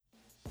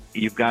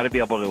you've got to be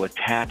able to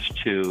attach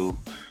to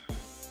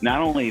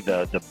not only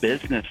the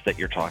business that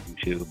you're talking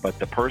to, but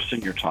the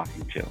person you're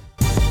talking to.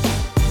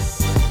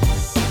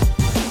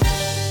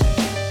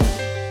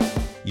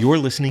 You're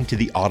listening to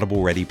the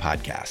Audible Ready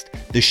podcast,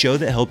 the show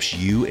that helps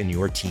you and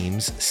your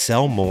teams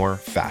sell more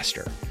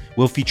faster.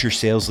 We'll feature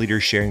sales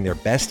leaders sharing their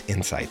best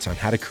insights on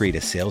how to create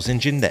a sales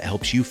engine that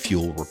helps you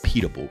fuel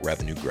repeatable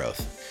revenue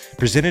growth.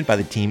 Presented by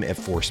the team at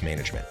Force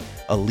Management,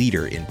 a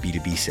leader in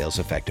B2B sales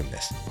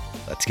effectiveness.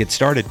 Let's get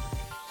started.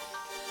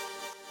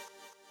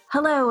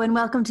 Hello, and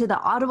welcome to the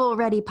Audible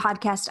Ready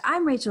podcast.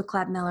 I'm Rachel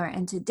Clapp-Miller,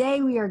 and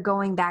today we are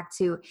going back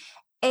to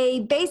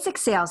a basic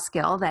sales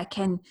skill that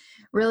can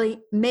really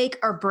make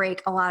or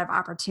break a lot of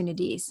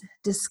opportunities: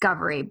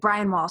 discovery.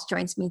 Brian Walsh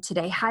joins me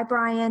today. Hi,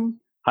 Brian.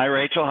 Hi,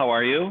 Rachel. How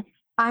are you?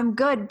 I'm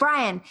good.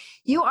 Brian,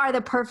 you are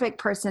the perfect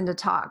person to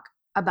talk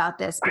about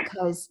this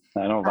because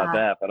I don't know about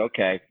that, but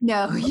okay.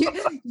 No,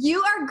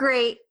 you are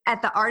great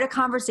at the art of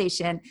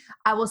conversation.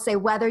 I will say,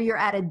 whether you're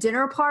at a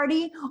dinner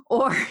party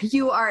or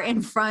you are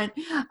in front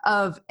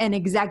of an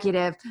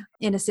executive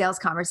in a sales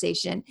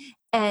conversation,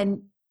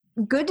 and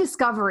good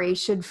discovery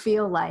should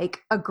feel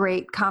like a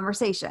great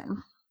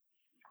conversation.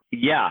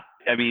 Yeah.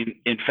 I mean,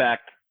 in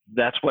fact,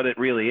 that's what it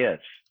really is,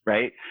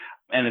 right?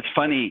 And it's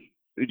funny,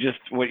 just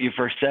what you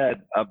first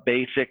said, a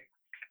basic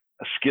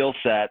skill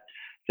set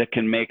that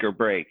can make or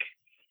break,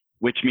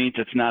 which means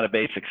it's not a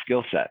basic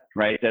skill set,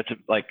 right? That's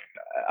like,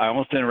 I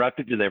almost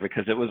interrupted you there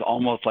because it was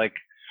almost like,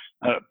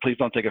 please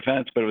don't take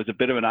offense, but it was a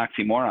bit of an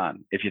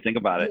oxymoron if you think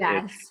about it.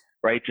 Yes.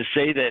 Right? To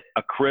say that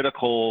a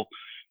critical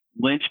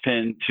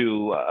linchpin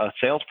to a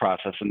sales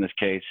process in this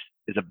case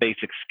is a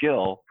basic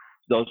skill,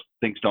 those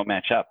things don't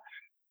match up.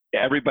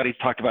 Everybody's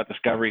talked about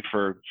discovery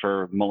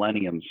for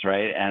millenniums,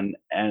 right? And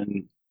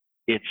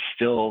it's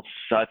still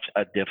such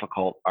a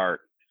difficult art.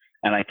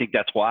 And I think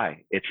that's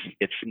why it's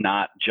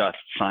not just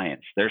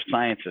science. There's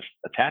science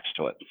attached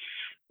to it,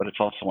 but it's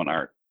also an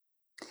art.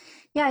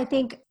 Yeah, I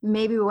think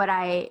maybe what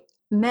I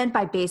meant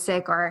by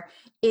basic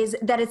is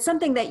that it's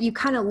something that you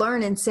kind of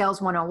learn in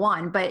Sales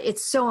 101, but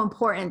it's so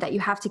important that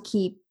you have to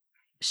keep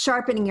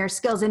sharpening your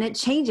skills, and it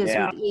changes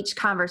with each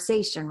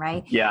conversation,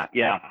 right? Yeah.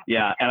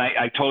 And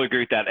I totally agree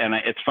with that. And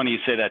it's funny you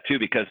say that too,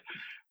 because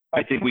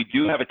I think we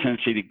do have a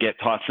tendency to get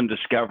taught some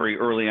discovery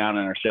early on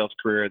in our sales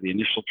career, the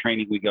initial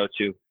training we go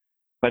to.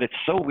 But it's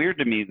so weird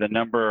to me, the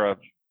number of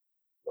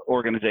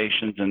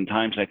organizations and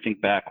times I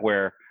think back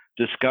where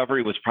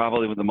discovery was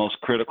probably the most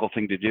critical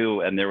thing to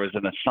do. And there was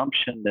an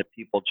assumption that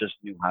people just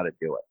knew how to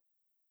do it.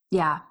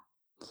 Yeah.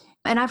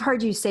 And I've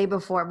heard you say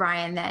before,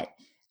 Brian, that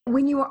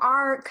when you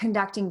are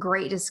conducting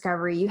great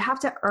discovery, you have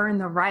to earn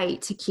the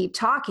right to keep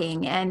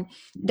talking. And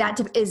that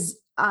is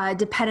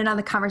dependent on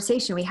the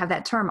conversation. We have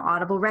that term,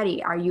 audible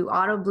ready. Are you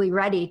audibly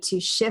ready to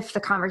shift the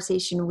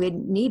conversation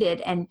when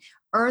needed and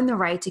earn the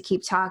right to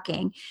keep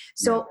talking?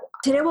 So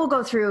today we'll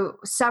go through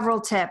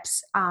several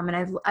tips,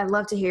 and I'd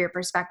love to hear your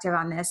perspective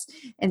on this.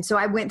 And so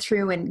I went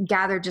through and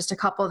gathered just a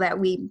couple that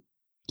we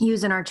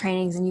use in our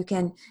trainings, and you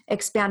can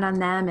expand on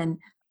them and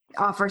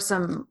offer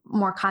some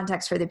more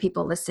context for the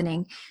people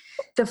listening.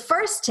 The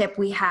first tip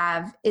we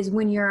have is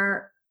when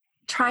you're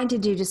trying to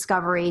do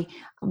discovery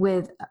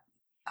with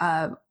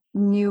a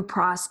new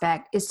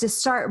prospect is to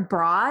start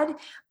broad,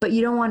 but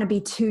you don't want to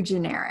be too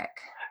generic.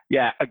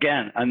 Yeah,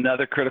 again,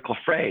 another critical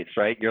phrase,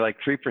 right? You're like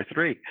 3 for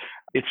 3.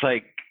 It's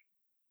like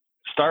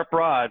start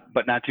broad,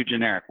 but not too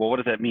generic. Well, what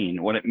does that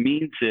mean? What it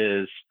means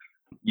is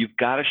you've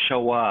got to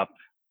show up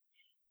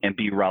and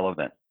be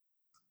relevant,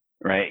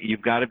 right?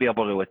 You've got to be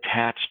able to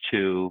attach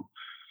to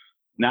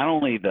not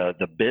only the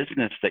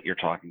business that you're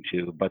talking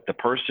to, but the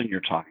person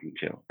you're talking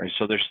to, right?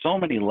 So there's so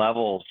many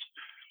levels,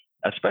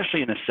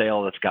 especially in a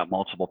sale that's got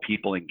multiple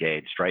people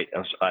engaged, right?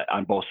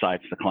 On both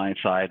sides, the client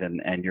side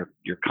and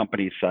your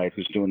company's side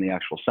who's doing the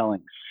actual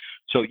selling.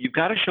 So you've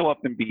got to show up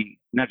and be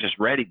not just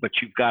ready, but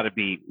you've got to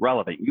be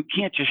relevant. You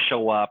can't just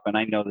show up, and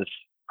I know this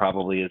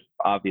probably is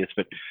obvious,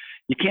 but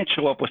you can't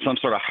show up with some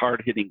sort of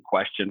hard-hitting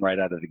question right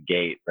out of the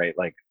gate, right?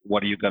 Like,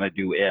 what are you going to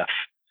do if?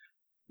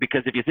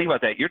 Because if you think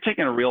about that, you're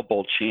taking a real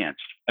bold chance.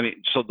 I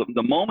mean, so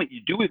the moment you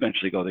do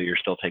eventually go there, you're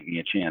still taking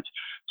a chance.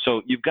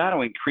 So you've got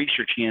to increase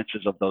your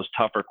chances of those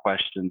tougher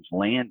questions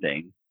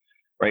landing,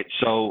 right?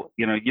 So,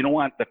 you don't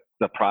want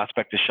the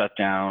prospect to shut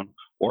down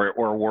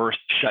or worse,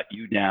 shut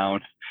you down,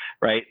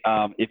 right?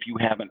 If you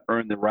haven't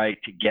earned the right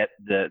to get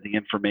the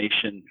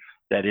information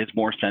that is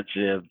more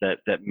sensitive,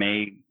 that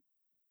may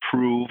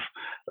prove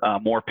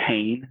more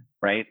pain,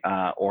 right?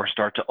 Or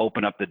start to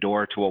open up the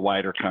door to a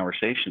wider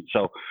conversation.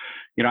 So,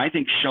 I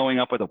think showing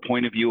up with a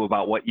point of view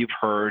about what you've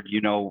heard,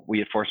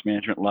 we at Force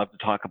Management love to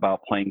talk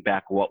about playing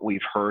back what we've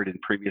heard in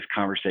previous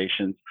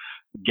conversations,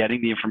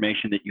 getting the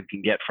information that you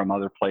can get from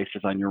other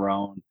places on your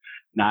own,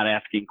 not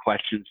asking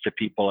questions to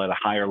people at a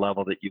higher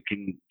level that you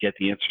can get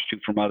the answers to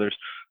from others.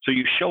 So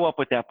you show up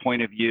with that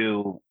point of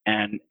view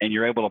and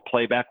you're able to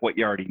play back what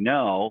you already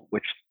know,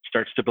 which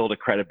starts to build a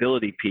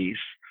credibility piece,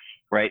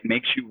 right?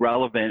 Makes you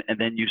relevant. And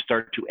then you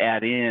start to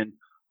add in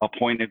a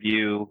point of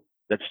view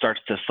that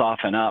starts to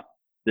soften up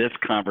this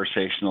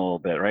conversation a little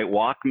bit, right?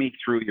 Walk me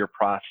through your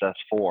process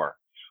for,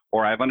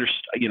 or I've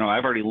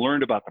already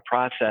learned about the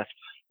process,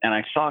 and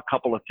I saw a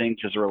couple of things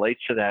as it relates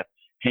to that.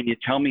 Can you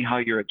tell me how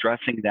you're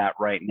addressing that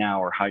right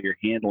now, or how you're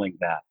handling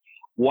that?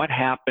 What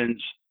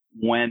happens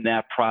when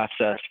that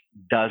process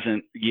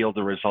doesn't yield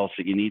the results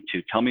that you need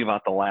to? Tell me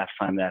about the last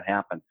time that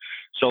happened.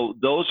 So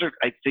those are,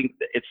 I think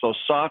it's those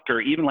softer,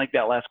 even like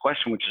that last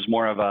question, which is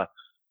more of a,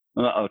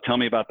 tell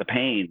me about the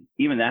pain.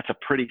 Even that's a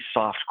pretty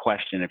soft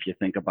question if you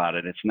think about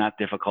it. It's not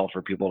difficult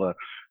for people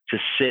to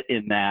sit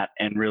in that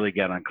and really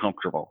get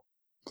uncomfortable.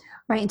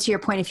 Right. And to your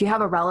point, if you have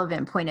a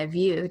relevant point of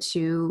view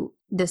to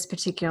this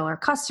particular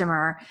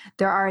customer,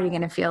 they're already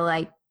going to feel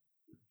like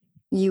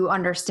you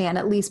understand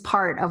at least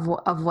part of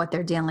what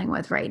they're dealing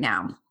with right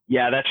now.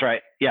 Yeah, that's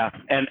right. Yeah.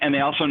 And they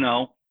also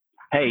know,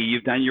 hey,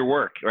 you've done your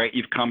work, right?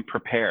 You've come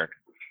prepared.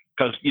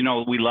 Because,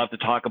 we love to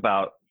talk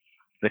about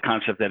the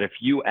concept that if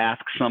you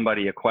ask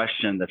somebody a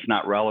question that's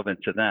not relevant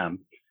to them,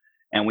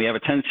 and we have a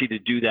tendency to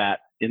do that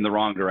in the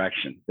wrong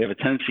direction. We have a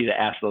tendency to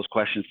ask those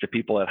questions to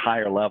people at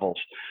higher levels,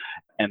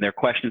 and they're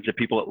questions that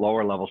people at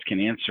lower levels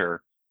can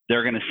answer.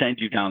 They're going to send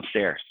you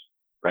downstairs,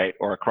 right?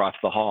 Or across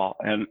the hall.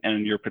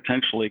 And you're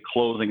potentially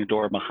closing a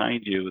door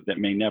behind you that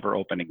may never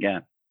open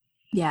again.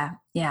 Yeah.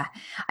 Yeah.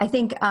 I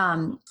think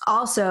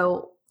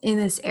also in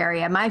this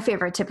area, my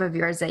favorite tip of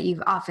yours that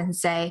you often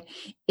say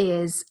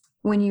is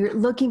when you're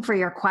looking for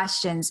your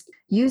questions,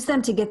 use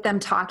them to get them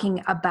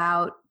talking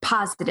about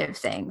positive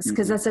things,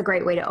 because that's a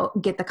great way to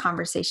get the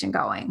conversation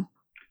going.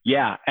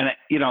 Yeah. And,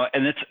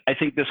 I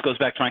think this goes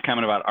back to my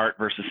comment about art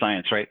versus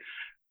science, right?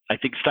 I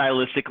think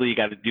stylistically, you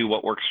got to do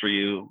what works for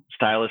you.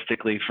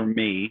 Stylistically, for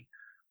me,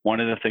 one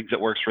of the things that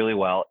works really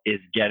well is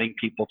getting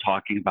people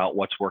talking about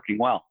what's working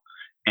well.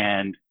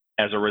 And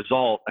as a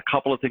result, a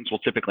couple of things will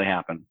typically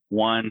happen.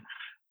 One,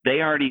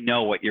 they already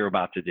know what you're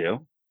about to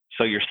do.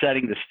 So you're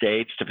setting the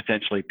stage to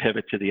potentially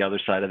pivot to the other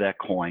side of that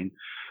coin.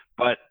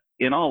 But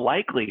in all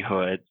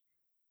likelihood,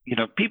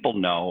 people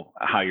know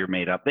how you're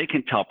made up. They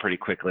can tell pretty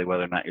quickly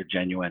whether or not you're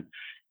genuine.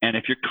 And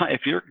if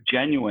you're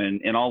genuine,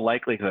 in all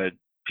likelihood,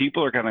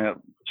 people are going to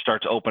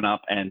start to open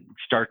up and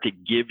start to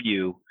give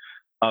you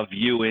a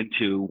view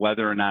into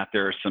whether or not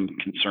there are some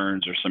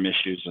concerns or some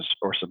issues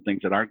or some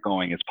things that aren't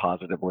going as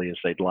positively as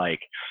they'd like.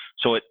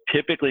 So it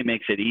typically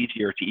makes it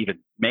easier to even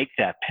make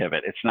that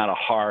pivot. It's not a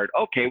hard,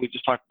 okay, we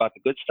just talked about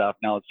the good stuff,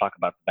 now let's talk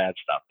about the bad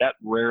stuff. That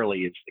rarely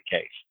is the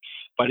case.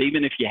 But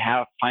even if you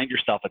find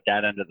yourself at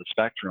that end of the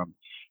spectrum,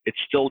 it's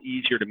still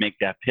easier to make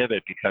that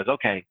pivot because,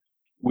 okay,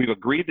 we've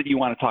agreed that you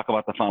want to talk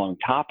about the following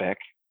topic.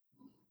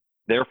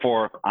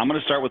 Therefore, I'm going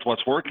to start with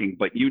what's working,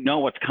 but you know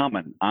what's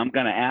coming. I'm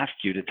going to ask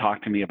you to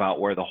talk to me about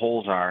where the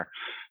holes are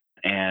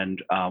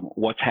and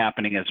what's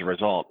happening as a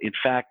result. In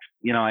fact,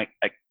 I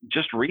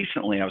just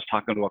recently I was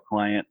talking to a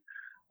client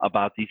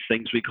about these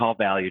things we call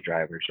value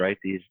drivers, right?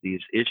 These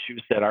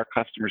issues that our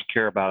customers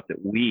care about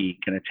that we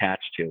can attach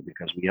to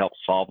because we help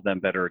solve them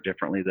better or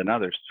differently than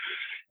others.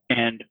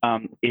 And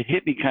it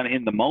hit me kind of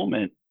in the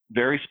moment,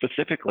 very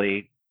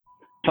specifically,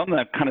 something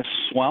that I've kind of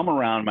swam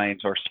around,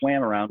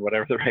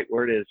 whatever the right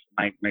word is,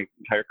 my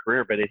entire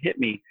career. But it hit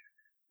me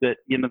that,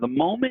 the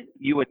moment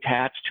you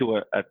attach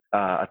to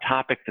a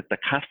topic that the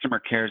customer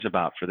cares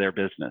about for their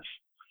business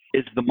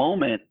is the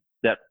moment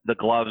that the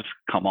gloves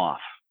come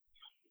off,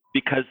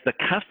 because the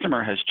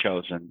customer has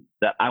chosen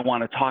that I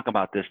want to talk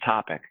about this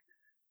topic.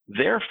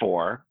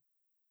 Therefore,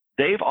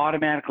 they've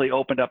automatically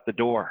opened up the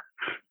door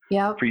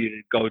for you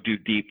to go do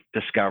deep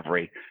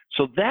discovery.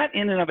 So that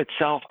in and of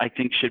itself, I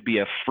think, should be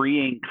a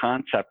freeing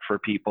concept for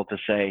people to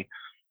say,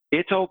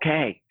 it's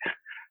okay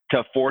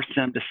to force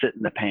them to sit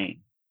in the pain.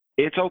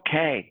 It's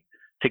okay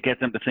to get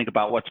them to think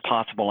about what's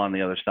possible on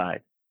the other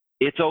side.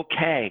 It's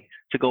okay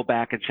to go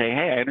back and say,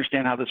 hey, I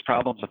understand how this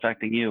problem's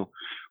affecting you.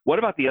 What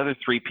about the other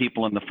three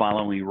people in the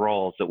following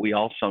roles that we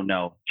also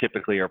know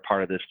typically are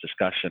part of this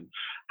discussion?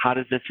 How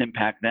does this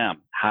impact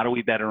them? How do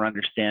we better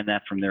understand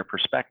that from their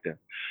perspective?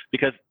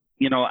 Because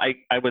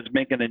I was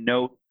making a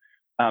note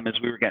as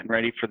we were getting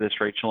ready for this,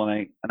 Rachel,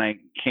 and I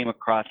came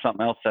across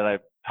something else that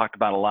I've talked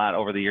about a lot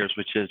over the years,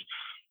 which is,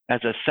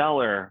 as a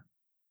seller,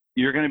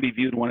 you're going to be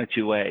viewed one of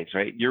two ways,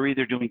 right? You're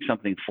either doing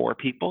something for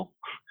people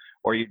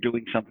or you're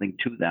doing something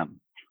to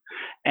them.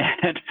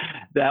 And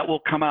that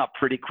will come out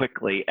pretty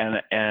quickly.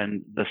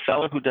 And the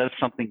seller who does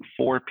something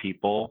for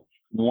people,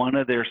 one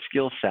of their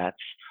skill sets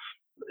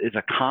is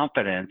a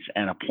confidence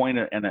and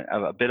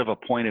a bit of a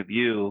point of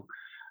view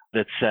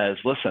that says,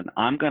 listen,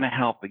 I'm going to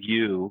help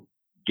you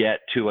get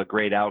to a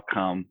great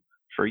outcome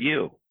for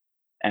you.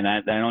 And I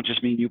don't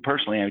just mean you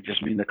personally, I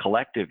just mean the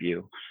collective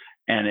you.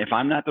 And if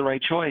I'm not the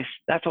right choice,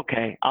 that's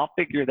okay. I'll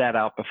figure that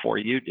out before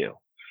you do.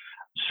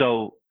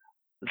 So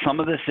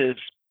some of this is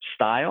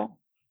style.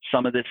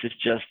 Some of this is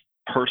just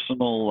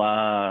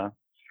personal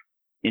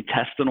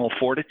intestinal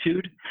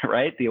fortitude,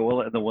 right? The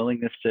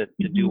willingness to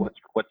do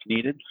what's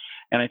needed.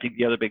 And I think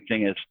the other big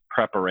thing is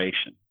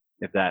preparation,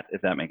 if that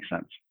makes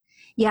sense.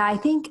 Yeah, I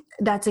think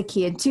that's a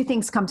key. And two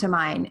things come to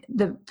mind.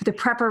 The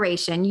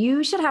preparation.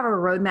 You should have a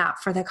roadmap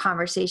for the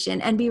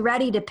conversation and be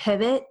ready to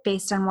pivot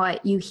based on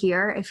what you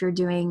hear if you're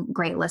doing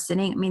great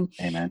listening. I mean,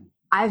 Amen.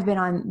 I've been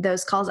on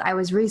those calls. I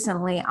was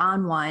recently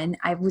on one.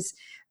 I was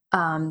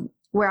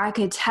where I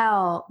could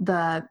tell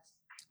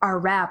our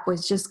rep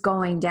was just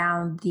going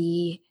down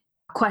the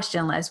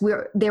question list.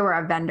 They were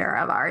a vendor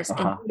of ours, and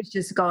he was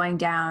just going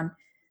down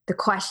the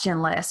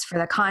question list for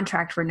the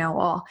contract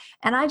renewal.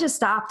 And I just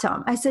stopped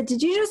him. I said,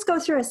 "Did you just go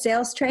through a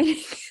sales training?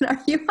 Are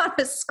you on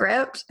a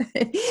script?"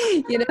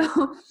 You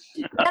know.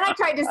 Then I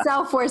tried to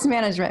sell force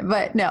management,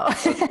 but no.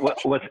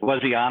 Was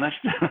he honest?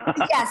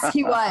 Yes,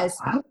 he was.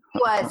 He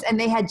was. And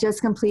they had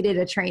just completed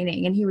a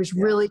training, and he was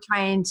really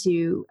trying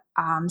to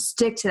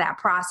stick to that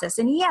process.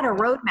 And he had a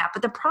roadmap,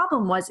 but the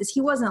problem was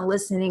he wasn't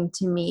listening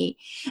to me,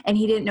 and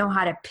he didn't know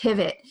how to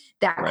pivot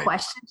that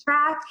question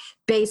track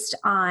based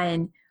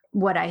on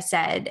what I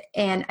said.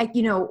 And I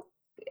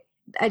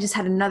just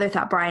had another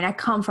thought, Brian. I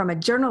come from a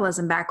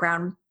journalism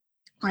background.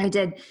 I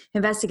did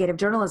investigative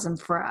journalism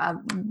for a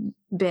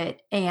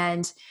bit.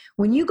 And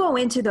when you go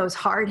into those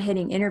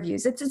hard-hitting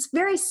interviews, it's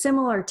very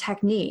similar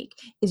technique.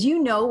 Is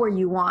where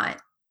you want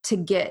to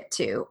get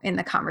to in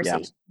the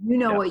conversation.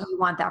 Yeah. What you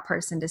want that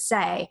person to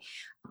say,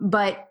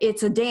 but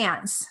it's a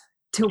dance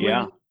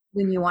to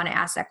when you want to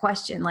ask that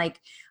question.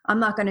 Like, I'm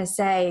not going to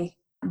say,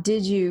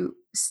 "Did you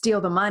steal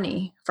the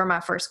money?" for my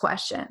first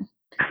question.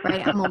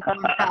 Right. I'm gonna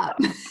warm up.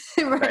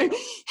 Right.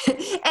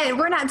 And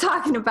we're not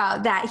talking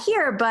about that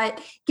here,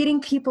 but getting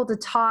people to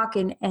talk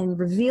and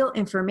reveal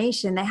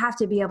information, they have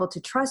to be able to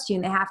trust you,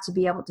 and they have to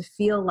be able to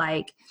feel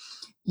like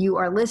you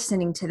are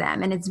listening to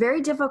them. And it's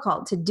very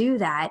difficult to do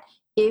that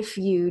if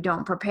you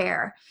don't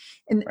prepare.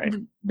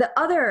 And the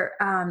other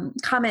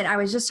comment, I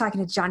was just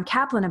talking to John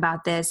Kaplan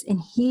about this, and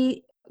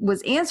he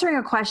was answering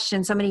a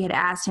question somebody had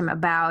asked him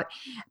about,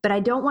 but I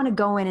don't want to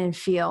go in and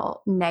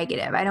feel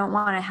negative. I don't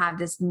want to have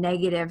this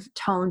negative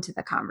tone to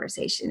the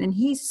conversation. And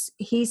he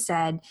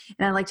said,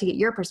 and I'd like to get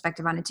your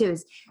perspective on it too,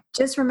 is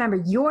just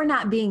remember, you're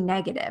not being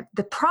negative.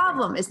 The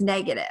problem is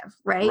negative,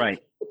 right?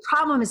 Right. The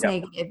problem is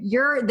negative.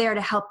 You're there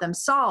to help them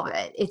solve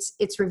it.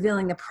 It's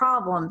revealing the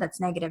problem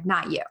that's negative,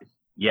 not you.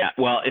 Yeah.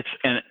 Well,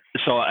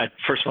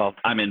 first of all,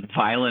 I'm in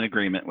violent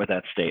agreement with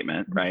that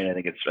statement, right? I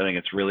think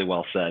it's really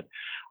well said.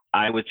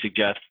 I would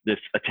suggest this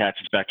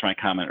attaches back to my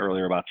comment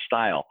earlier about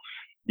style.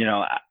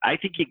 I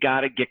think you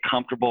got to get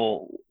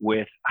comfortable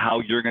with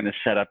how you're going to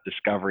set up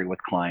discovery with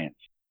clients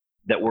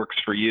that works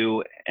for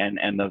you and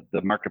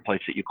the marketplace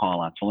that you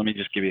call on. So let me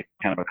just give you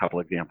kind of a couple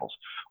examples.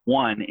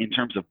 One, in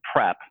terms of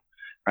prep,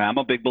 I'm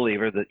a big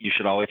believer that you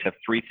should always have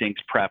three things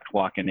prepped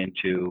walking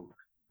into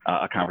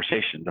a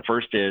conversation. The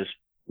first is,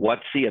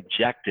 what's the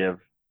objective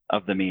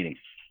of the meeting?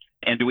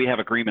 And do we have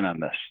agreement on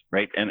this,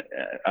 right? And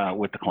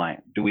with the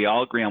client, do we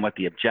all agree on what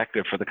the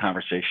objective for the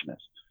conversation is?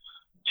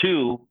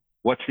 Two,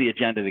 what's the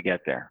agenda to get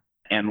there?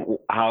 And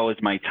how is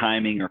my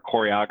timing or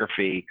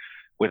choreography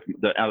with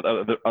the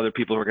other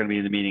people who are going to be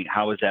in the meeting?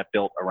 How is that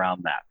built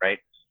around that, right?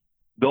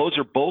 Those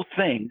are both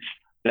things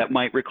that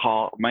might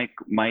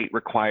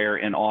require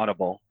an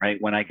audible, right?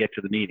 When I get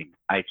to the meeting,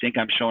 I think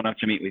I'm showing up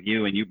to meet with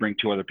you, and you bring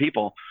two other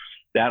people.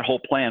 That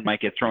whole plan might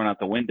get thrown out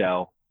the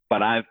window,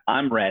 but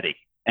I'm ready.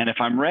 And if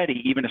I'm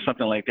ready, even if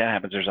something like that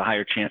happens, there's a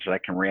higher chance that I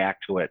can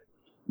react to it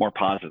more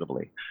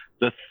positively.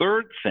 The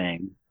third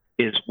thing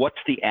is, what's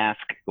the ask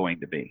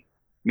going to be?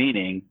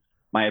 Meaning,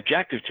 my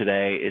objective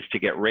today is to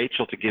get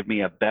Rachel to give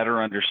me a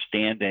better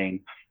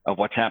understanding of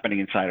what's happening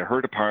inside of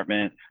her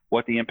department,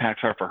 what the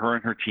impacts are for her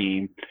and her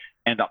team,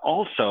 and to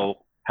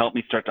also help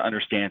me start to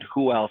understand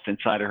who else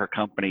inside of her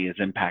company is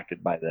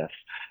impacted by this.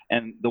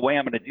 And the way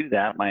I'm going to do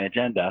that, my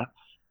agenda,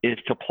 is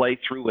to play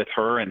through with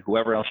her and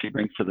whoever else she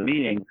brings to the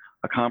meeting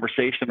a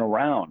conversation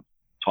around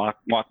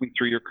walk me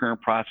through your current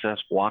process,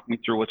 walk me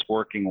through what's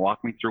working,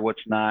 walk me through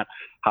what's not,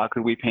 how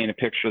could we paint a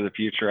picture of the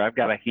future? I've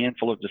got a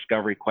handful of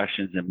discovery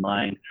questions in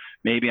mind.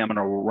 Maybe I'm going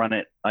to run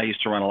it. I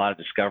used to run a lot of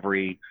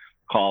discovery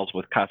calls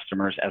with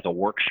customers as a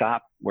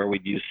workshop where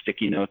we'd use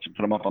sticky notes and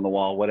put them up on the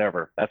wall,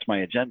 whatever. That's my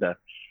agenda.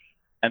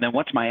 And then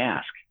what's my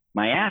ask?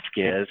 My ask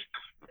is,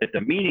 if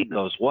the meeting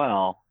goes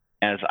well,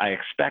 as I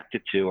expect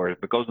it to, or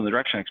if it goes in the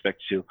direction I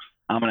expect it to,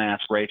 I'm going to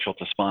ask Rachel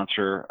to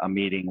sponsor a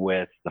meeting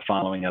with the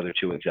following other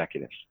two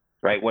executives,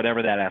 right?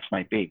 Whatever that ask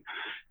might be.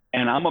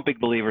 And I'm a big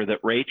believer that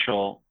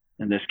Rachel,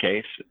 in this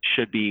case,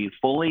 should be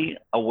fully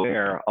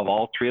aware of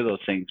all three of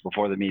those things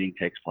before the meeting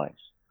takes place.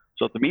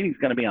 So if the meeting's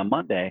going to be on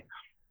Monday,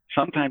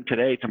 sometime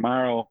today,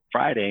 tomorrow,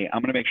 Friday,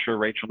 I'm going to make sure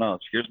Rachel knows,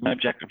 here's my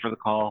objective for the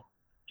call.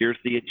 Here's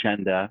the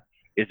agenda.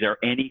 Is there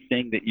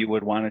anything that you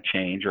would want to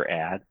change or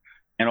add?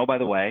 And oh, by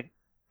the way,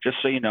 just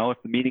so you know, if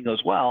the meeting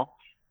goes well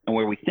and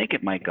where we think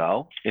it might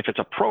go, if it's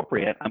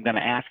appropriate, I'm going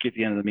to ask you at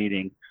the end of the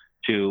meeting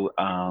to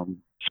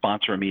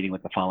sponsor a meeting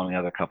with the following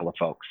other couple of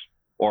folks,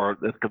 or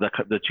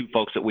the two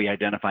folks that we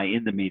identify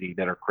in the meeting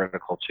that are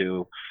critical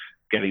to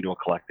getting to a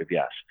collective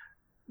yes.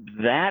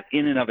 That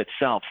in and of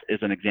itself is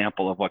an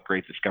example of what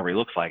great discovery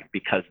looks like,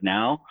 because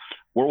now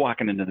we're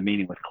walking into the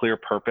meeting with clear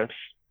purpose,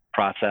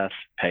 process,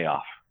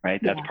 payoff,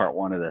 right? That's part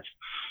one of this.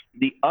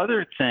 The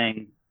other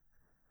thing,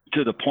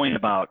 to the point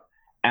about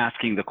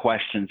asking the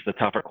questions, the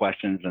tougher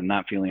questions, and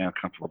not feeling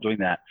uncomfortable doing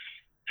that,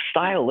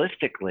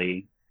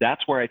 stylistically,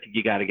 that's where I think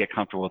you got to get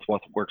comfortable with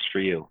what works for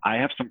you. I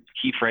have some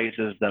key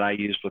phrases that I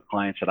used with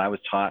clients that I was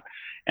taught,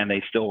 and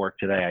they still work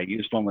today. I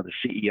used one with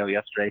a CEO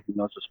yesterday who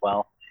knows us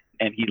well,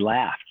 and he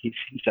laughed. He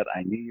said,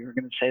 I knew you were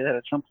going to say that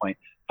at some point.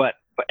 But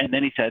and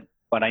then he said,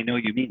 but I know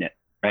you mean it,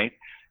 right?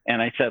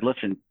 And I said,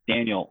 listen,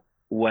 Daniel,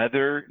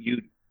 whether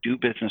you do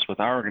business with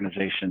our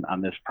organization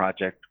on this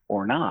project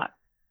or not,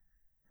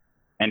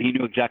 and he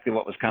knew exactly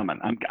what was coming.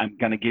 I'm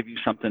going to give you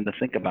something to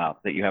think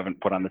about that you haven't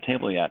put on the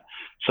table yet.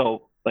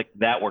 So like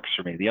that works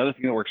for me. The other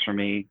thing that works for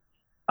me,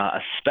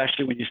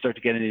 especially when you start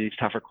to get into these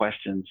tougher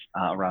questions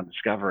around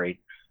discovery,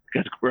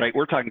 because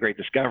we're talking great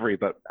discovery,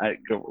 but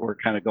we're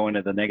kind of going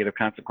to the negative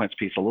consequence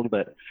piece a little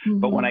bit. Mm-hmm.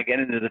 But when I get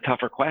into the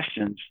tougher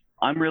questions,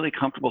 I'm really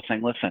comfortable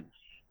saying, listen,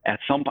 at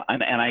some point,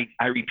 and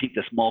I repeat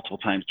this multiple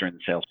times during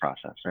the sales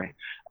process, right?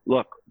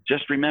 Look,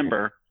 just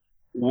remember,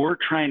 we're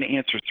trying to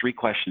answer 3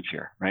 questions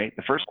here, right?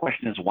 The first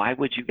question is, why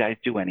would you guys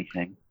do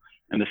anything?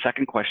 And the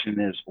second question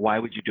is, why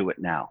would you do it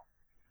now?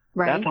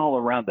 Right. That's all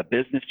around the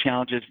business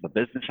challenges, the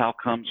business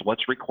outcomes,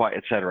 what's required,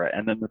 et cetera.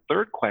 And then the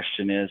third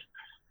question is,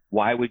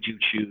 why would you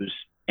choose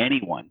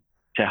anyone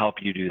to help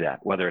you do that?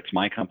 Whether it's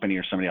my company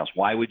or somebody else,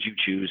 why would you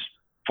choose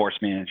Force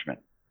Management,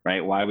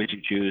 right? Why would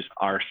you choose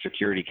our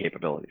security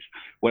capabilities?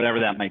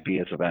 Whatever that might be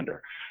as a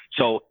vendor.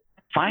 So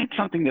find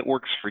something that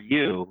works for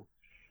you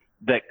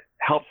that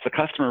helps the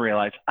customer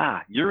realize,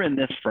 you're in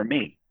this for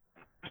me,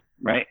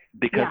 right?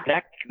 Because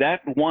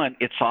that one,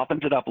 it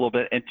softens it up a little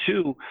bit, and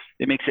 2,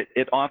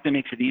 it often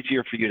makes it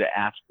easier for you to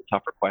ask the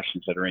tougher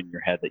questions that are in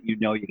your head that you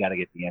got to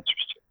get the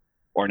answers to,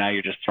 or now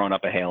you're just throwing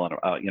up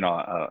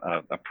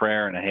a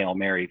prayer and a Hail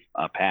Mary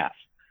pass.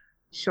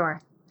 Sure.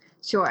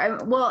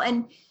 Well,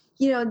 and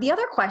the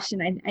other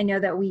question I know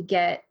that we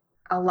get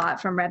a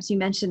lot from reps, you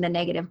mentioned the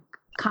negative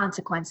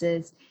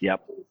consequences.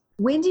 Yep.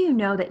 When do you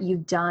know that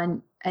you've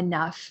done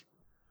enough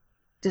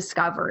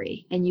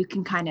discovery and you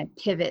can kind of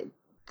pivot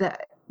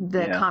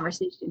the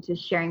conversation to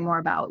sharing more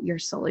about your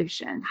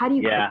solution? How do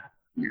you? Yeah,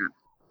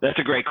 that's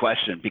a great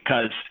question,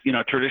 because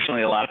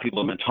traditionally a lot of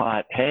people have been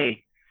taught,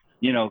 hey,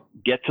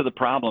 get to the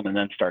problem and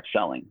then start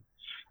selling,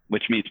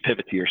 which means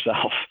pivot to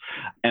yourself.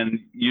 And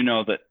I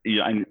know that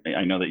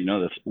you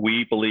know this.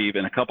 We believe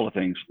in a couple of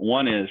things.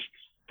 One is,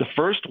 the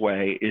first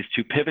way is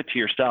to pivot to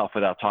yourself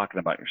without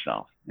talking about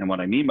yourself. And what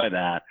I mean by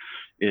that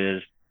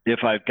is,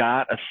 if I've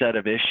got a set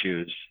of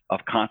issues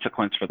of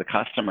consequence for the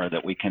customer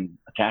that we can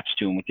attach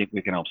to and we think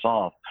we can help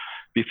solve,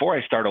 before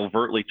I start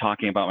overtly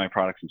talking about my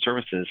products and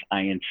services,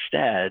 I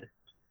instead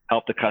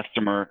help the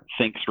customer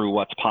think through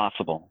what's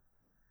possible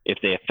if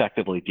they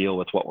effectively deal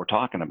with what we're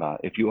talking about.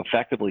 If you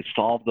effectively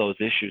solve those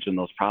issues and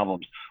those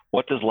problems,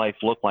 what does life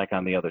look like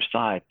on the other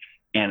side?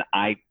 And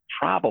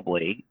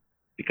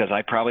because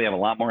I probably have a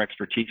lot more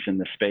expertise in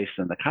this space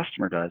than the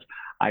customer does,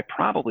 I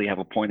probably have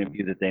a point of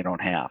view that they don't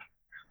have.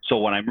 So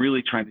what I'm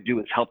really trying to do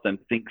is help them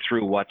think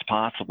through what's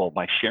possible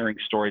by sharing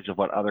stories of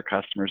what other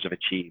customers have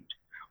achieved,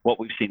 what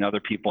we've seen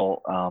other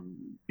people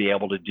be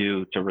able to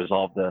do to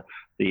resolve the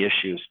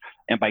issues.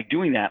 And by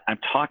doing that, I'm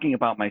talking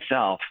about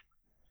myself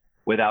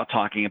without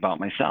talking about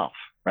myself,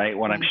 right?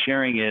 What I'm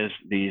sharing is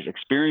these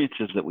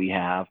experiences that we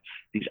have,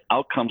 these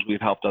outcomes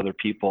we've helped other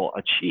people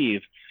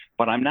achieve,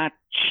 but I'm not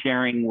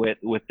sharing with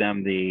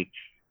them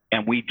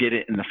and we did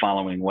it in the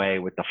following way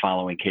with the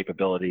following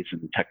capabilities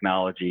and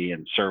technology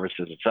and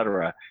services, et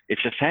cetera.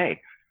 It's just, hey,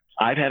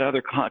 I've had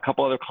a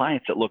couple other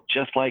clients that look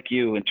just like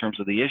you in terms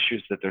of the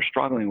issues that they're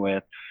struggling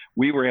with.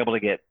 We were able to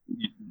get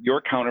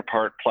your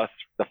counterpart plus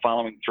the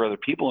following 3 other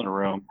people in a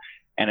room.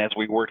 And as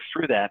we worked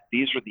through that,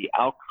 these were the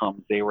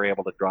outcomes they were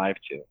able to drive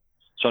to.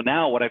 So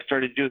now what I've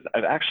started to do is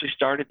I've actually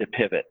started to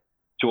pivot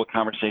to a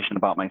conversation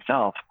about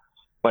myself,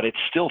 but it's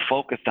still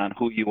focused on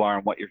who you are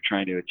and what you're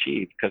trying to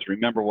achieve. Because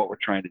remember what we're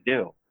trying to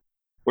do.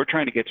 We're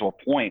trying to get to a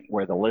point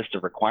where the list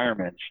of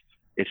requirements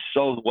is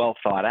so well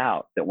thought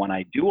out that when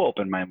I do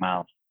open my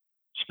mouth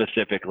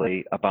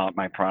specifically about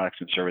my products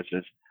and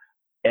services,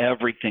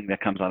 everything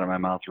that comes out of my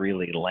mouth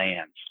really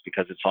lands,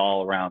 because it's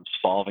all around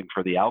solving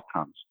for the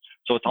outcomes.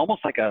 So it's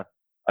almost like a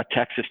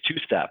Texas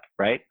 2-step,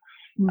 right?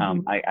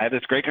 Mm-hmm. I have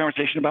this great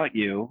conversation about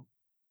you,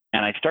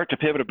 and I start to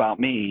pivot about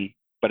me,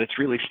 but it's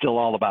really still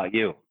all about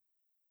you.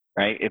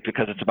 Right?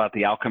 Because it's about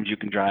the outcomes you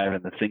can drive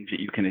and the things that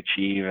you can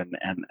achieve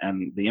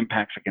and the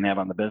impacts it can have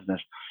on the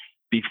business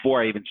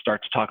before I even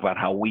start to talk about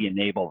how we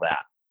enable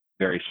that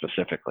very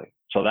specifically.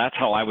 So that's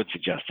how I would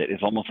suggest it.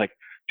 It's almost like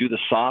do the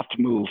soft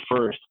move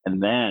first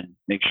and then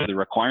make sure the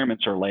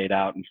requirements are laid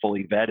out and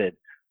fully vetted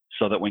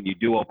so that when you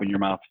do open your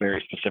mouth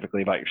very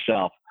specifically about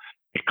yourself,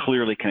 it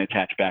clearly can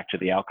attach back to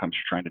the outcomes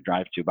you're trying to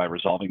drive to by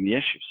resolving the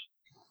issues.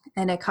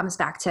 And it comes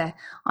back to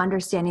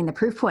understanding the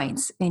proof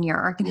points in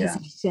your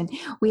organization.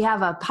 Yeah. We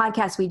have a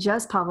podcast we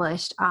just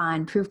published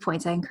on proof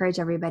points. I encourage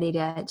everybody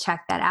to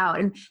check that out.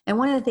 And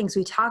one of the things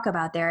we talk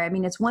about there, I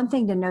mean, it's one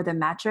thing to know the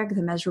metric,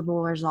 the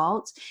measurable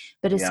results,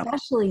 but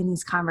especially in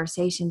these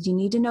conversations, you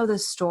need to know the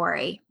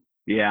story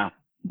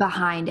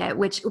behind it,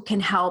 which can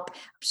help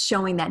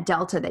showing that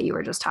delta that you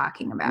were just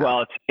talking about.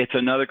 Well, it's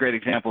another great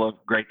example of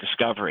great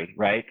discovery,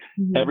 right?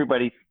 Mm-hmm.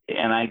 Everybody,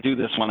 and I do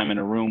this when I'm in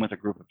a room with a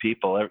group of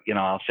people.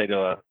 I'll say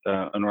to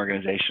an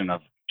organization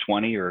of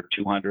 20 or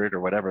 200 or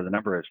whatever the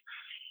number is,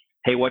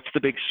 hey, what's the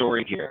big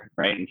story here,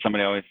 right? And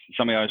somebody always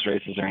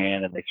raises their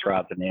hand and they throw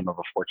out the name of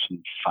a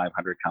Fortune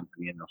 500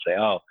 company, and they'll say,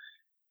 oh,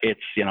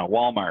 it's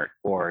Walmart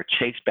or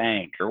Chase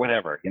Bank or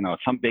whatever,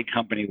 some big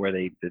company where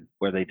they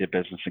did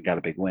business and got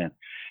a big win.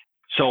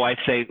 So I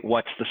say,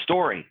 what's the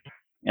story?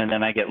 And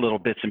then I get little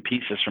bits and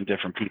pieces from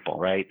different people,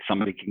 right?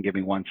 Somebody can give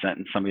me one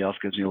sentence, somebody else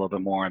gives me a little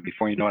bit more. And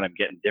before you know it, I'm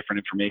getting different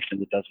information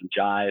that doesn't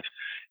jive.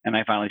 And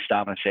I finally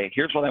stop and I say,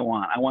 here's what I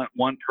want. I want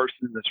one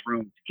person in this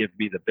room to give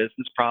me the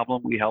business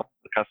problem we help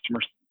the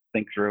customers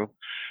think through,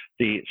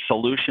 the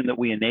solution that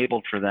we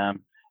enabled for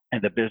them,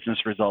 and the business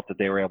result that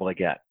they were able to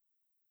get.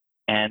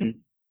 And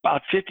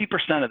about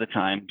 50% of the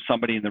time,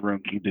 somebody in the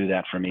room can do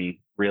that for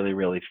me really,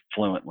 really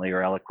fluently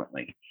or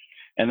eloquently.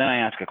 And then I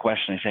ask a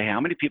question. I say, hey, how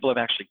many people have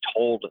actually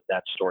told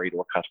that story to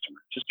a customer?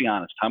 Just be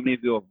honest. How many of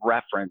you have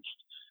referenced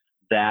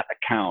that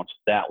account,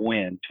 that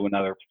win, to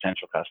another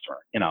potential customer?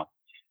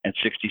 And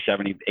 60,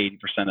 70,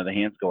 80% of the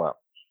hands go up.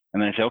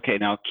 And then I say, okay,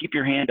 now keep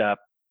your hand up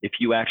if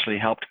you actually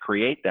helped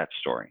create that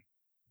story.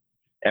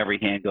 Every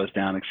hand goes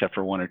down except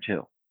for one or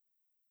two.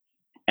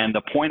 And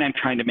the point I'm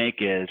trying to make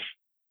is,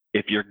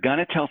 if you're going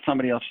to tell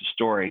somebody else's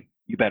story,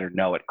 you better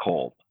know it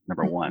cold,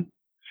 number one.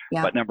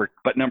 Yeah. But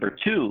number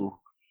two,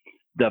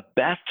 the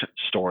best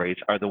stories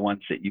are the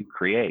ones that you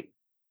create.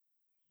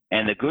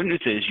 And the good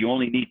news is you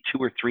only need 2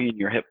 or 3 in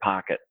your hip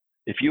pocket.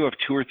 If you have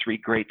 2 or 3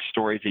 great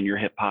stories in your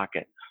hip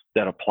pocket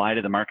that apply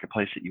to the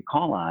marketplace that you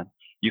call on,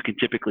 you can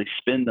typically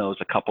spin those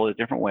a couple of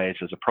different ways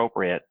as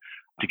appropriate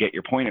to get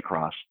your point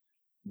across.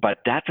 But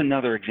that's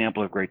another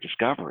example of great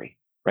discovery,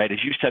 right? As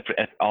you said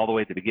all the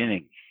way at the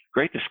beginning,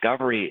 great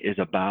discovery is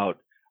about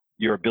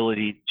your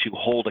ability to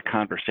hold a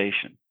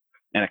conversation.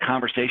 And a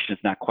conversation is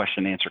not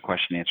question, answer,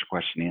 question, answer,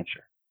 question,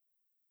 answer.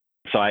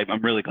 So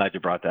I'm really glad you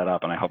brought that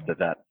up, and I hope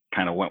that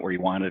kind of went where you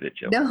wanted it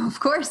to. No, of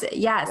course.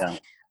 Yes. Yeah.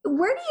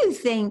 Where do you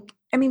think,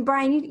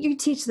 Brian, you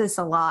teach this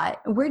a lot.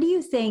 Where do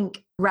you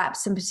think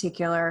reps in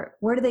particular,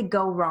 where do they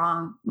go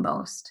wrong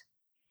most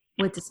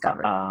with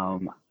discovery?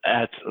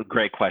 That's a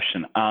great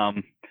question.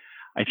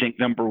 I think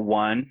number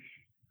one,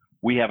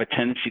 we have a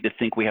tendency to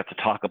think we have to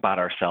talk about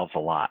ourselves a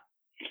lot.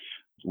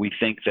 We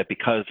think that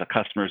because a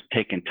customer has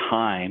taken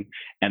time,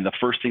 and the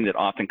first thing that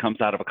often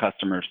comes out of a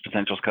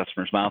potential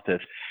customer's mouth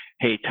is,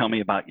 hey, tell me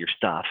about your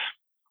stuff,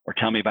 or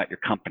tell me about your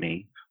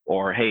company,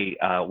 or hey,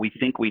 we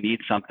think we need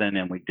something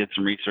and we did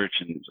some research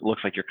and it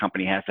looks like your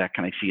company has that.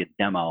 Can I see a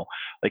demo?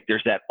 Like,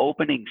 there's that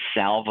opening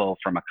salvo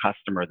from a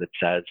customer that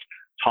says,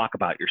 talk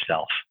about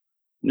yourself.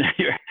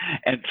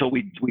 And so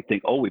we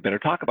think, oh, we better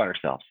talk about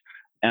ourselves.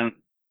 And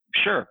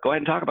sure, go ahead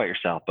and talk about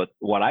yourself. But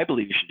what I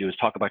believe you should do is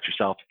talk about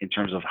yourself in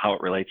terms of how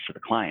it relates to the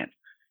client.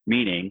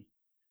 Meaning,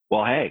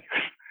 well, hey,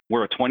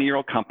 we're a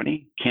 20-year-old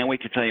company. Can't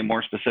wait to tell you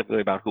more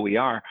specifically about who we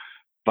are.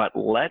 But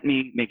let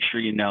me make sure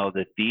you know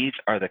that these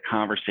are the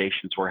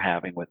conversations we're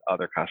having with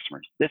other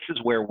customers. This is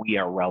where we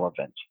are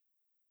relevant,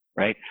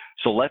 right?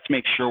 So let's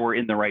make sure we're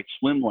in the right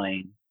swim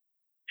lane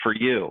for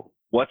you.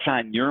 What's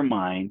on your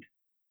mind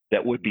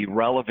that would be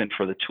relevant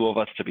for the two of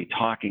us to be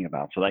talking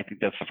about? So I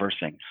think that's the first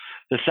thing.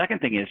 The second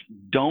thing is,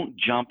 don't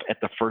jump at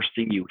the first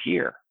thing you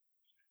hear,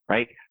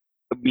 right?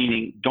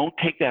 Meaning, don't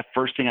take that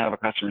first thing out of a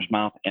customer's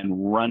mouth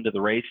and run to the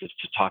races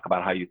to talk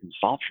about how you can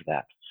solve for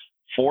that.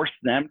 Force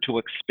them to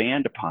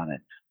expand upon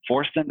it.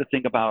 Force them to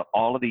think about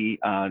all of the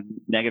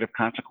negative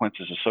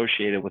consequences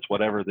associated with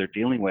whatever they're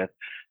dealing with,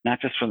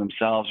 not just for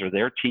themselves or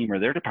their team or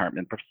their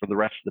department, but for the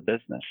rest of the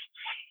business.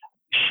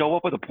 Show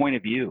up with a point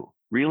of view.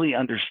 Really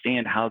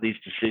understand how these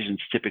decisions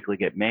typically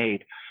get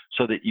made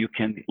so that you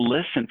can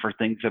listen for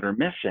things that are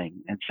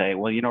missing and say,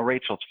 well,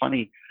 Rachel, it's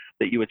funny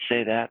that you would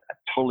say that. I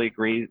totally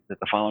agree that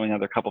the following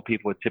other couple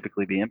people would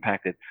typically be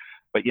impacted.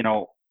 But,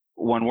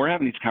 when we're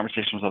having these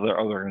conversations with other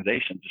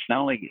organizations, it's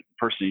not only the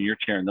person in your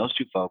chair and those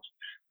two folks,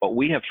 but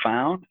we have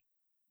found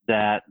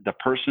that the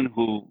person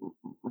who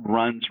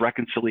runs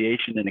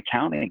reconciliation and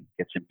accounting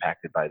gets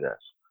impacted by this,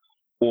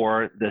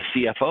 or the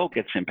CFO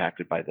gets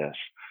impacted by this.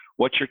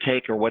 What's your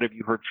take, or what have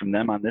you heard from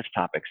them on this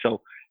topic?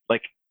 So,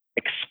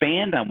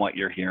 expand on what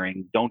you're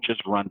hearing. Don't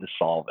just run to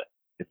solve it,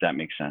 if that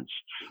makes sense.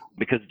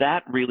 Because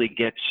that really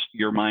gets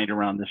your mind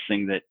around this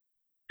thing that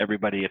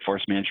everybody at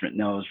Force Management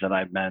knows that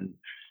I've been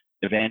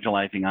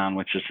evangelizing on,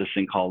 which is this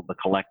thing called the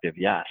collective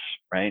yes,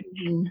 right?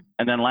 Mm-hmm.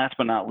 And then last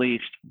but not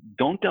least,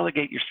 don't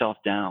delegate yourself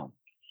down,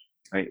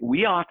 right?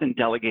 We often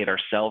delegate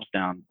ourselves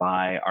down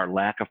by our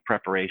lack of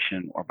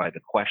preparation, or by the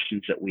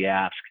questions that we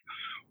ask,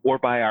 or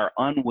by our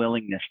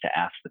unwillingness to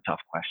ask the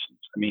tough questions.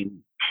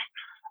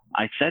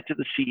 I said to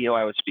the CEO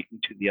I was speaking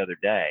to the other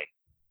day,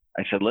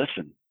 I said,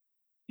 listen,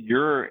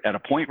 you're at a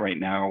point right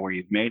now where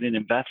you've made an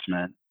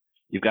investment.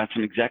 You've got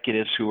some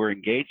executives who are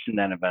engaged in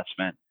that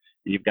investment.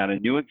 And you've got a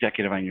new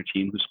executive on your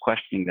team who's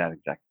questioning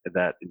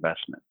that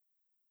investment.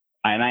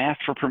 And I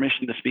asked for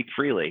permission to speak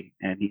freely,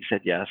 and he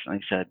said yes. And I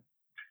said,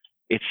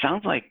 it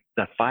sounds like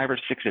the 5 or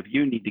 6 of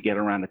you need to get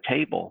around the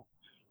table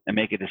and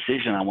make a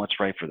decision on what's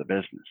right for the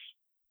business.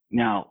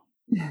 Now,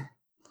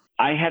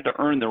 I had to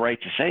earn the right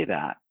to say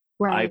that.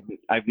 Right.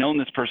 I've known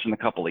this person a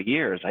couple of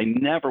years. I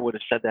never would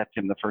have said that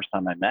to him the first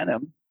time I met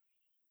him.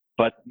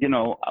 But,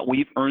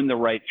 we've earned the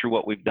right through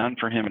what we've done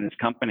for him and his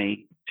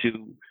company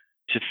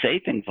to say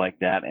things like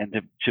that and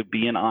to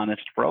be an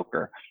honest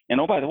broker.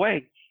 And oh, by the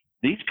way,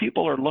 these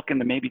people are looking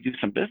to maybe do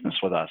some business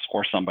with us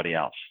or somebody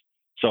else.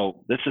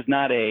 So this is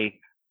not a,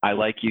 I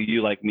like you,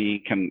 you like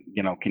me, can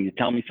you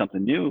tell me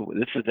something new?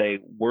 This is a,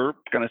 we're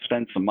going to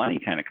spend some money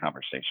kind of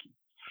conversation.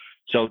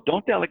 So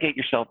don't delegate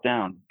yourself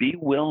down. Be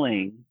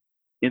willing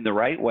in the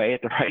right way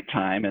at the right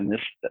time. And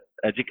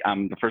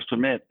I'm the first to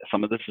admit,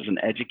 some of this is an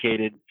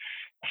educated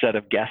set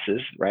of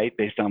guesses, right?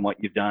 Based on what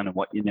you've done and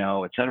what you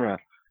know, et cetera.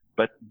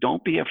 But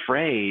don't be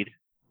afraid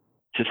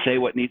to say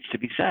what needs to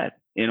be said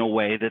in a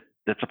way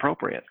that's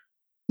appropriate.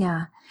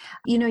 Yeah.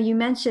 You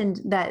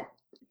mentioned that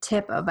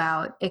tip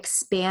about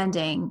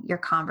expanding your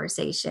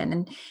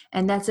conversation,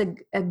 and that's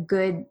a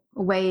good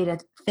way to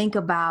think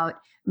about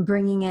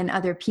bringing in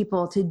other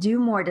people to do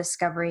more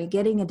discovery,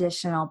 getting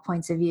additional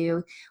points of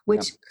view,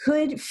 which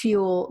could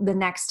fuel the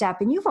next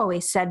step. And you've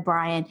always said,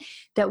 Brian,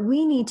 that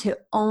we need to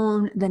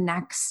own the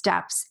next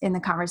steps in the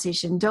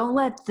conversation. Don't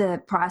let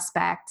the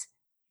prospect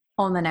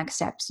own the next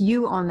steps.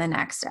 You own the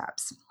next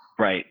steps.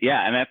 Right.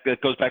 Yeah. And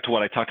that goes back to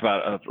what I talked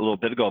about a little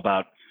bit ago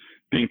about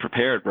being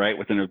prepared, right?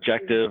 With an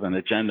objective, an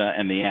agenda,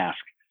 and the ask.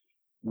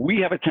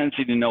 We have a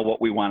tendency to know what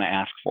we want to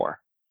ask for.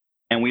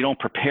 And we don't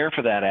prepare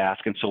for that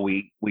ask. And so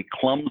we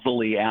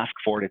clumsily ask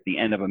for it at the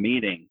end of a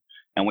meeting.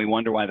 And we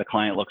wonder why the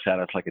client looks at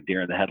us like a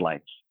deer in the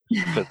headlights,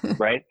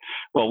 right?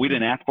 Well, we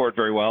didn't ask for it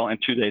very well. And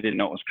two, they didn't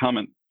know it was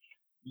coming.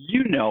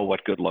 You know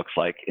what good looks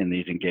like in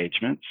these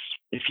engagements.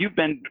 If you've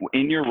been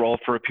in your role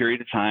for a period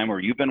of time, or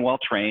you've been well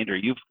trained, or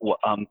you've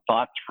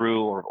thought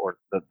through or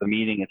the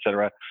meeting, et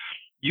cetera,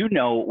 you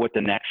know what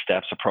the next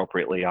steps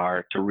appropriately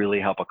are to really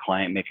help a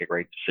client make a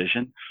great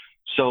decision.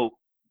 So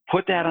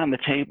put that on the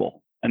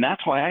table. And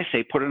that's why I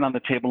say put it on the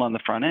table on the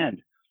front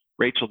end.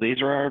 Rachel,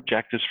 these are our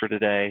objectives for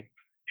today.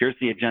 Here's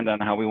the agenda on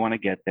how we want to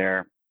get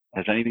there.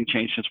 Has anything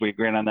changed since we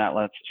agreed on that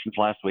since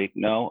last week?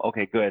 No?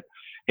 Okay, good.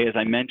 Hey, as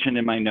I mentioned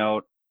in my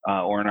note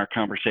or in our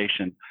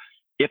conversation,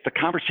 if the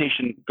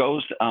conversation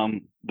goes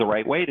the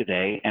right way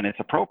today and it's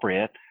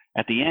appropriate,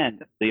 at the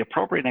end, the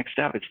appropriate next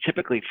step is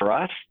typically for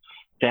us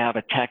to have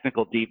a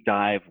technical deep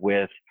dive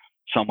with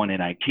someone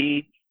in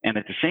IT, and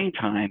at the same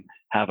time,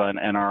 have an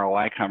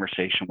ROI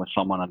conversation with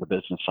someone on the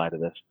business side of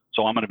this.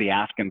 So I'm going to be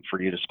asking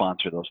for you to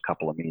sponsor those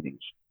couple of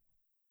meetings.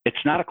 It's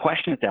not a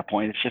question at that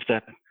point. It's just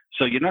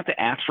so you don't have to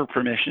ask for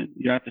permission.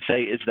 You don't have to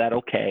say, is that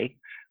okay?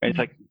 It's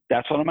like,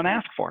 that's what I'm going to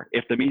ask for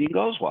if the meeting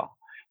goes well.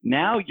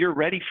 Now you're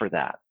ready for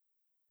that.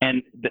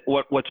 And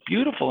what's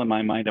beautiful in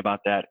my mind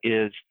about that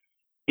is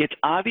it's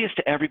obvious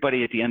to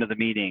everybody at the end of the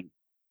meeting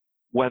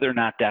whether or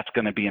not that's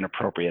going to be an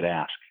appropriate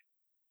ask.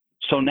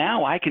 So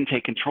now I can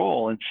take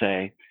control and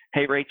say,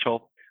 hey,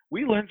 Rachel,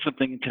 we learned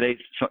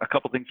a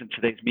couple things in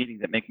today's meeting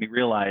that make me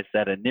realize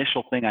that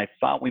initial thing I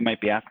thought we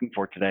might be asking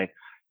for today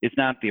is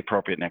not the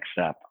appropriate next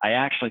step. I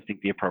actually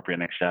think the appropriate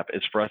next step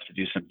is for us to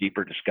do some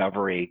deeper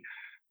discovery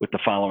with the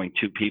following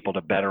two people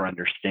to better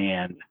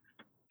understand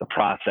the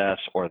process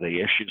or the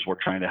issues we're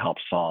trying to help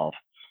solve.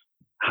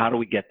 How do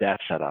we get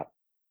that set up?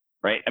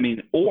 Right? I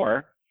mean,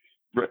 or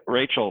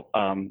Rachel,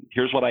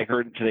 here's what I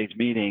heard in today's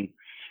meeting.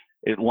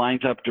 It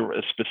lines up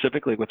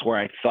specifically with where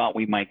I thought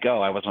we might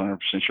go. I wasn't 100%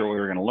 sure what we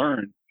were going to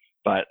learn,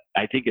 but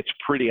I think it's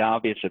pretty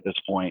obvious at this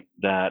point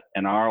that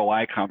an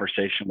ROI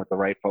conversation with the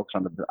right folks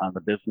on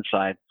the business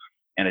side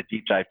and a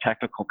deep dive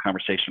technical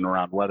conversation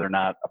around whether or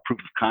not a proof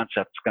of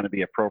concept is going to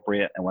be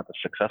appropriate and what the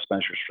success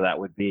measures for that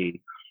would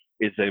be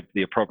is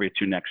the appropriate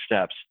two next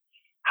steps.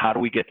 How do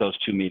we get those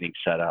two meetings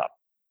set up?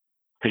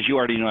 Because you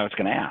already know I was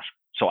going to ask.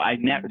 So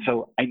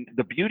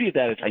the beauty of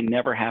that is I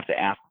never have to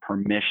ask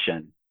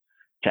permission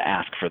to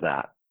ask for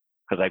that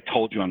because I've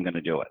told you I'm going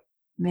to do it.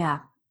 Yeah.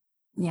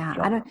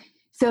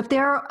 So if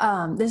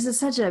this is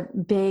such a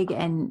big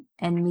and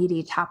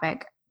meaty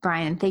topic,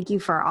 Brian, thank you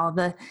for all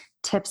the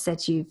tips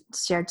that you've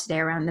shared today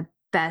around the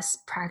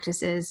best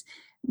practices.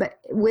 But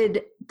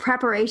would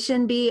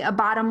preparation be a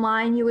bottom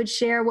line you would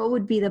share? What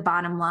would be the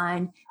bottom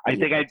line? I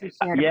think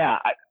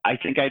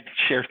I'd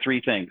share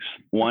three things.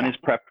 One is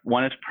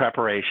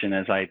preparation,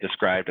 as I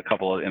described a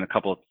couple of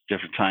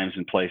different times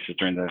and places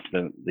during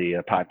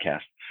the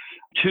podcast.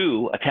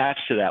 Two,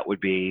 attached to that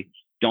would be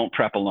don't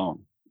prep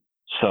alone.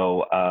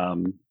 So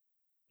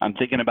I'm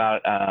thinking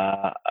about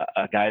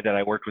a guy that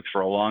I worked with for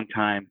a long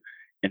time,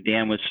 and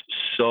Dan was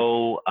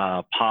so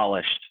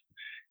polished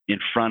in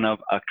front of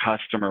a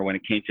customer when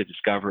it came to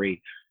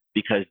discovery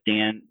because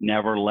Dan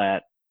never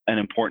let an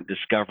important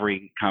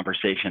discovery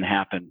conversation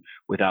happen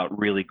without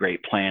really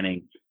great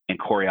planning and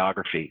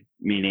choreography.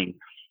 Meaning,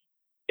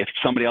 if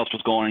somebody else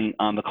was going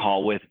on the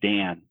call with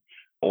Dan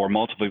or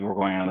multiple people were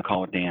going on the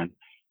call with Dan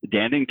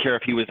didn't care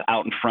if he was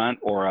out in front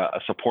or a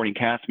supporting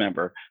cast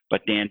member,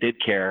 but Dan did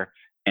care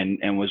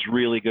and was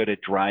really good at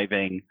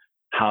driving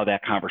how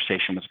that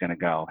conversation was going to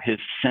go. His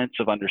sense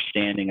of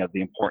understanding of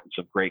the importance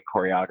of great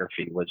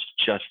choreography was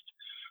just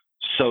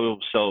so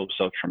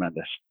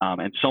tremendous.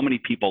 And so many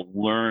people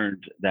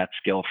learned that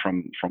skill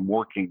from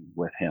working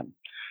with him.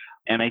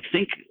 And I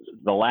think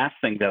the last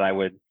thing that I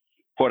would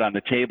put on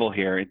the table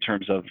here in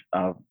terms of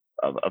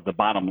the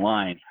bottom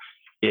line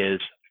is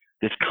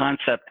this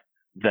concept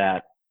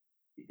that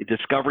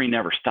discovery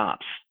never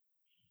stops,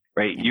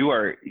 right?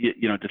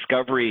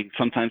 Discovery,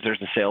 sometimes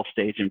there's a sales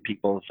stage in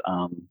people's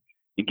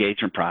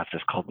engagement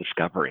process called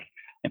discovery.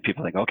 And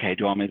people think, okay,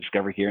 do I want me to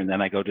discover here? And then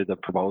I go to the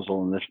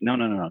proposal and this.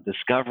 No.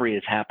 Discovery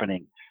is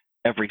happening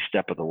every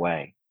step of the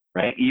way,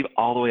 right?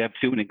 All the way up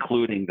to and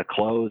including the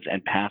close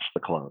and past the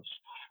close,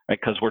 right?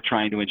 Because we're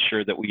trying to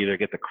ensure that we either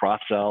get the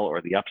cross-sell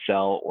or the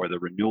upsell or the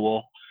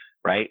renewal,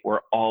 right?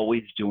 We're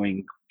always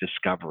doing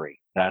discovery.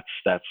 That's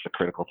the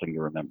critical thing to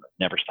remember.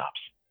 Never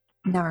stops.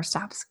 Never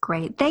stops.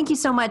 Great. Thank you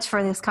so much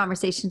for this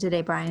conversation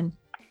today, Brian.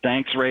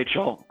 Thanks,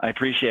 Rachel. I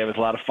appreciate it. It was a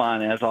lot of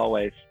fun, as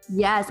always.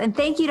 Yes. And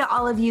thank you to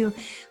all of you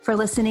for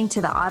listening to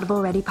the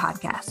Audible Ready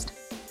podcast.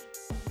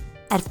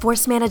 At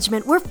Force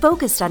Management, we're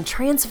focused on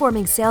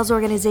transforming sales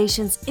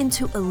organizations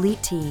into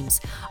elite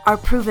teams. Our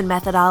proven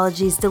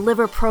methodologies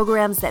deliver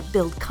programs that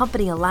build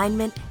company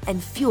alignment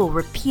and fuel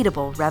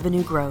repeatable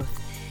revenue growth.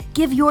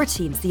 Give your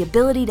teams the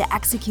ability to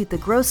execute the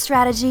growth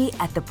strategy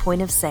at the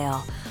point of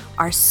sale.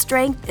 Our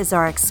strength is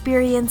our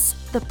experience.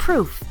 The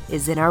proof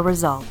is in our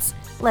results.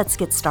 Let's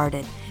get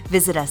started.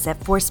 Visit us at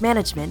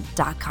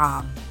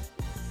forcemanagement.com.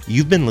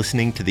 You've been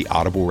listening to the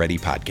Audible Ready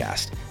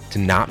podcast. To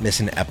not miss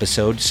an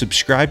episode,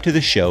 subscribe to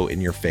the show in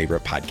your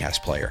favorite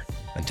podcast player.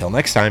 Until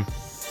next time.